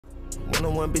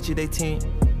One-on-one, bitch, they 10.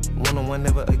 One-on-one,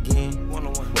 never again.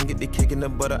 One-on-one. When get the kick in the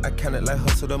butter, I count it like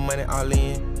hustle the money all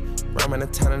in. Rhyme in the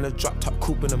town in the drop top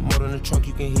coupe in the motor in the trunk,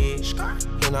 you can hear.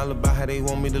 Ain't all about how they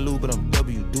want me to lose, but I'm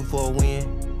W, due for a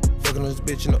win. Fucking this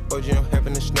bitch in the OG, I'm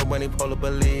having a snow bunny, pull up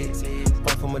her legs.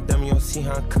 Buy from a dummy, you don't see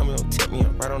how I'm coming, don't tip me,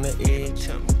 I'm right on the edge.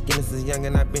 Guinness is young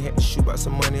and I been had to shoot out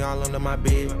some money all under my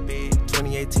bed.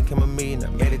 2018 came a million, I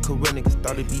made it career, niggas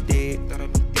thought it'd be dead.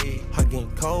 Heart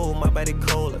getting cold, my body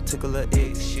cold, I took a little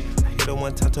X. I hit her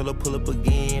one time, told her pull up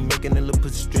again, making a little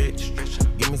pussy stretch.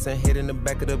 Give me some head in the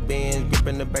back of the Benz, grip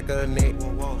in the back of her neck.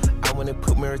 I wanna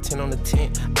put mirror 10 on the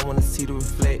tent, I wanna see the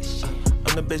reflection.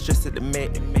 I'm the best dressed at the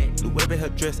Met. The way her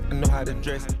dress, I know how to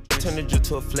dress. Turn the drill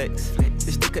to a flex. Bitch,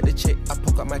 stick at the check, I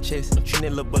poke out my chest. I'm treating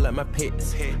little boy like my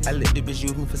pets. I let the bitch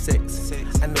use me for sex.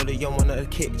 I know they don't wanna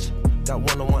catch. Got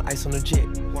one-on-one ice on the jet.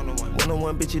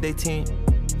 One-on-one, bitch, they 10.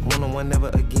 One-on-one, never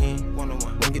again.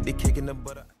 One-on-one, get the kick in the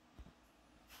butter.